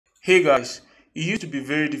Hey guys, it used to be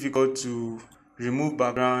very difficult to remove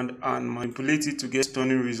background and manipulate it to get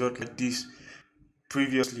stunning result like this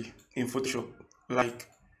previously in Photoshop. Like,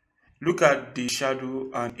 look at the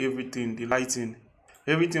shadow and everything, the lighting.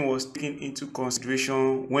 Everything was taken into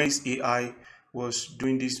consideration when this AI was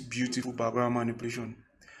doing this beautiful background manipulation.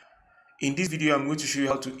 In this video, I'm going to show you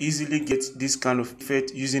how to easily get this kind of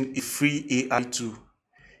effect using a free AI tool,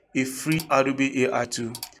 a free Adobe AI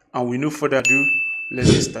tool. And with no further ado, let's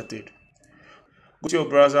get started. Go to your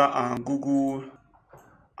browser and Google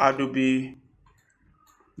Adobe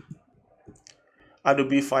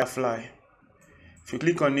Firefly. If you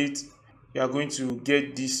click on it, you are going to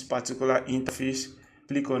get this particular interface.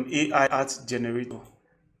 Click on AI Art Generator.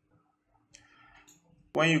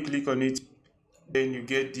 When you click on it, then you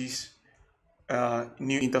get this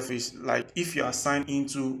new interface. Like if you are signed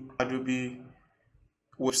into Adobe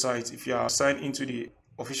website, if you are signed into the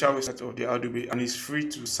official website of the Adobe, and it's free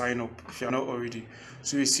to sign up if you are not already.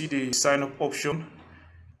 So you see the sign up option.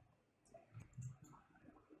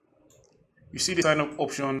 You see the sign up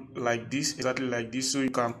option like this, exactly like this. So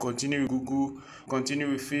you can continue with Google,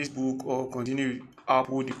 continue with Facebook, or continue with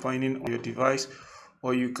Apple depending on your device,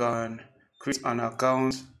 or you can create an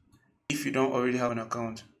account if you don't already have an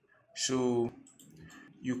account. So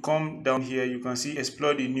you come down here, you can see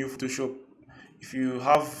explore the new Photoshop. If you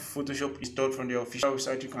have Photoshop installed from the official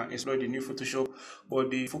website, you can explore the new Photoshop, but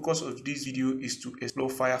the focus of this video is to explore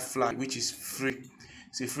Firefly, which is free.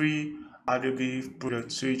 It's a free Adobe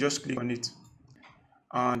product, so you just click on it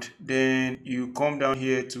and then you come down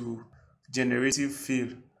here to generative fill.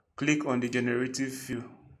 Click on the generative fill.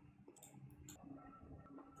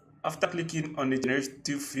 After clicking on the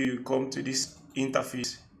generative fill, you come to this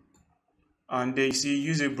interface and then you see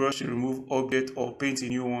use a brush to remove object or paint a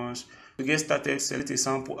new ones. To get started, select a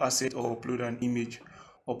sample asset or upload an image.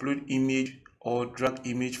 Upload image or drag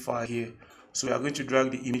image file here. So we are going to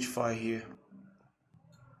drag the image file here.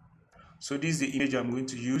 So this is the image I'm going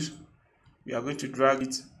to use. We are going to drag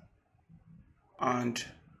it and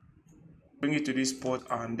bring it to this spot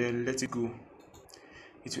and then let it go.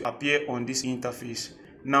 It will appear on this interface.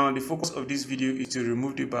 Now the focus of this video is to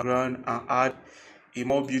remove the background and add a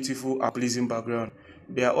more beautiful and pleasing background.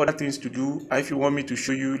 There are other things to do. If you want me to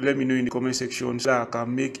show you, let me know in the comment section so that I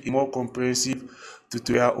can make a more comprehensive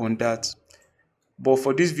tutorial on that. But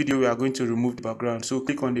for this video, we are going to remove the background. So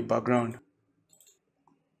click on the background.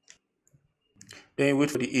 Then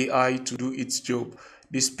wait for the AI to do its job.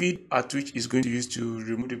 The speed at which it's going to use to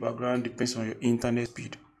remove the background depends on your internet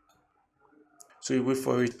speed. So you wait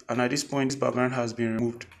for it, and at this point this background has been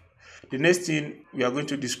removed. The next thing, we are going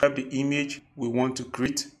to describe the image we want to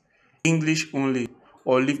create, English only,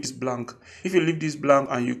 or leave this blank. If you leave this blank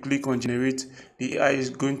and you click on generate, the AI is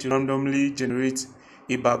going to randomly generate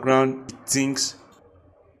a background it thinks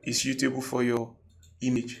is suitable for your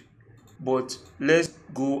image. But let's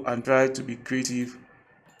go and try to be creative.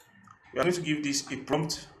 We are going to give this a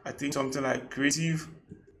prompt. I think something like creative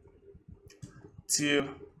teal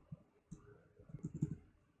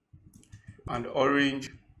and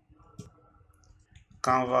orange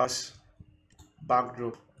canvas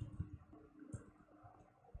backdrop.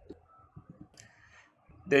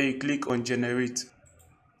 Then you click on generate.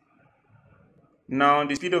 Now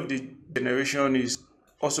the speed of the generation is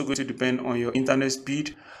also going to depend on your internet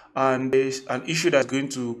speed, and there's an issue that's going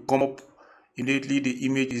to come up immediately the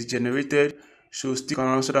image is generated. So stick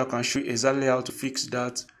around so that I can show you exactly how to fix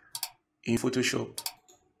that in Photoshop.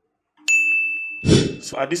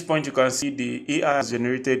 So at this point you can see the AI has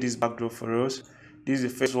generated this backdrop for us. This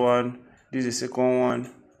is the first one, this is the second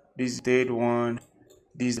one, this is the third one,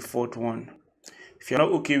 this is the fourth one. If you're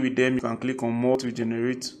not okay with them, you can click on more to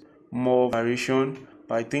generate more variation.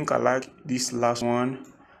 But I think I like this last one.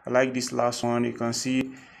 You can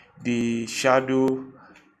see the shadow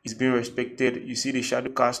is being respected. You see the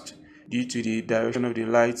shadow cast due to the direction of the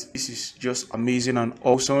light. This is just amazing and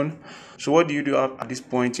awesome. So what do you do at this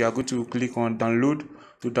point? You are going to click on download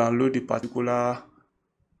to download the particular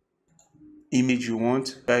image you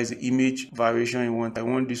want. That is the image variation you want. I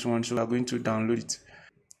want this one, so we are going to download it.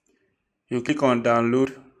 You click on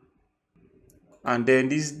download, and then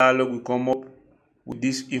this dialog will come up with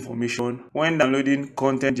this information. When downloading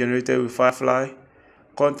content generated with Firefly,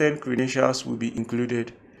 content credentials will be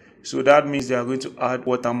included. So that means they are going to add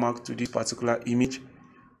watermark to this particular image,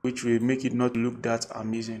 which will make it not look that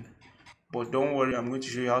amazing. But don't worry, I'm going to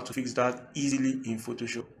show you how to fix that easily in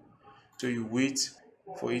Photoshop. So you wait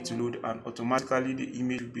for it to load and automatically the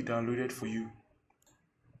image will be downloaded for you.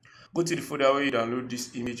 Go to the folder where you download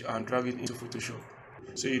this image and drag it into Photoshop.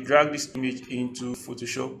 So you drag this image into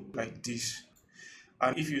Photoshop like this.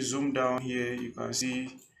 And if you zoom down here, you can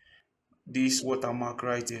see this watermark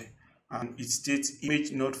right here, and it states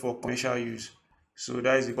image not for commercial use. So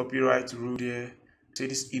that is the copyright rule there. Say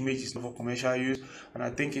this image is not for commercial use, and I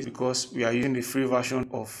think it's because we are using the free version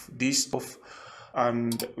of this stuff,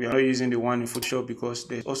 and we are not using the one in Photoshop, because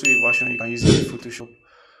there's also a version you can use in Photoshop.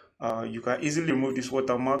 You can easily remove this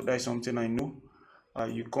watermark. That is something I know.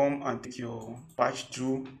 You come and take your patch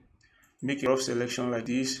tool, make a rough selection like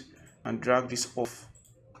this, and drag this off.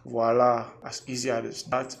 Voila, as easy as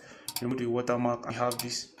that. Remove the watermark and have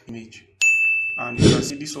this image. And you can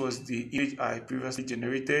see this was the image I previously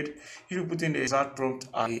generated. If you put in the exact prompt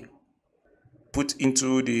I put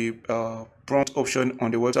into the prompt option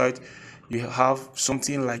on the website, you have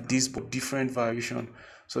something like this but different variation.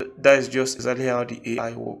 So that is just exactly how the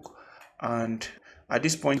AI work. And at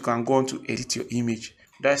this point, you can go on to edit your image.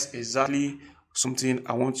 That's exactly something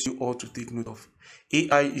I want you all to take note of.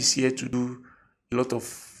 AI is here to do a lot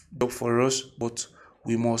of job for us, but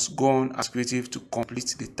we must go on as creative to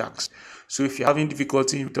complete the task. So if you're having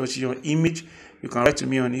difficulty in touching your image, you can write to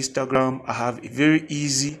me on Instagram. I have a very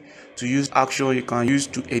easy to use action you can use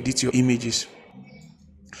to edit your images.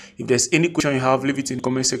 If there's any question you have, leave it in the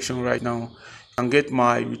comment section right now. You can get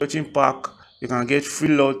my retouching pack. You can get free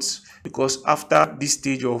lots, because after this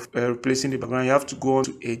stage of replacing the background, you have to go on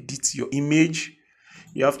to edit your image.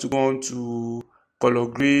 You have to go on to color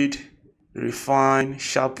grade, refine,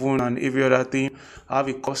 sharpen, and every other thing. I have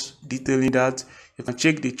a course detailing that. You can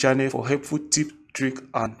check the channel for helpful tip, trick,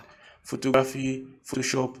 and photography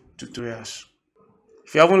Photoshop tutorials.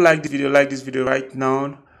 If you haven't liked the video, like this video right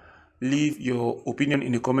now. Leave your opinion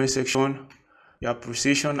in the comment section. Your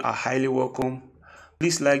appreciation are highly welcome.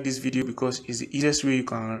 Please like this video, because it's the easiest way you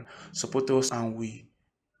can support us, and we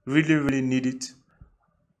really need it.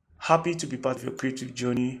 Happy to be part of your creative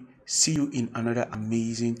journey. See you in another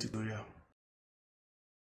amazing tutorial.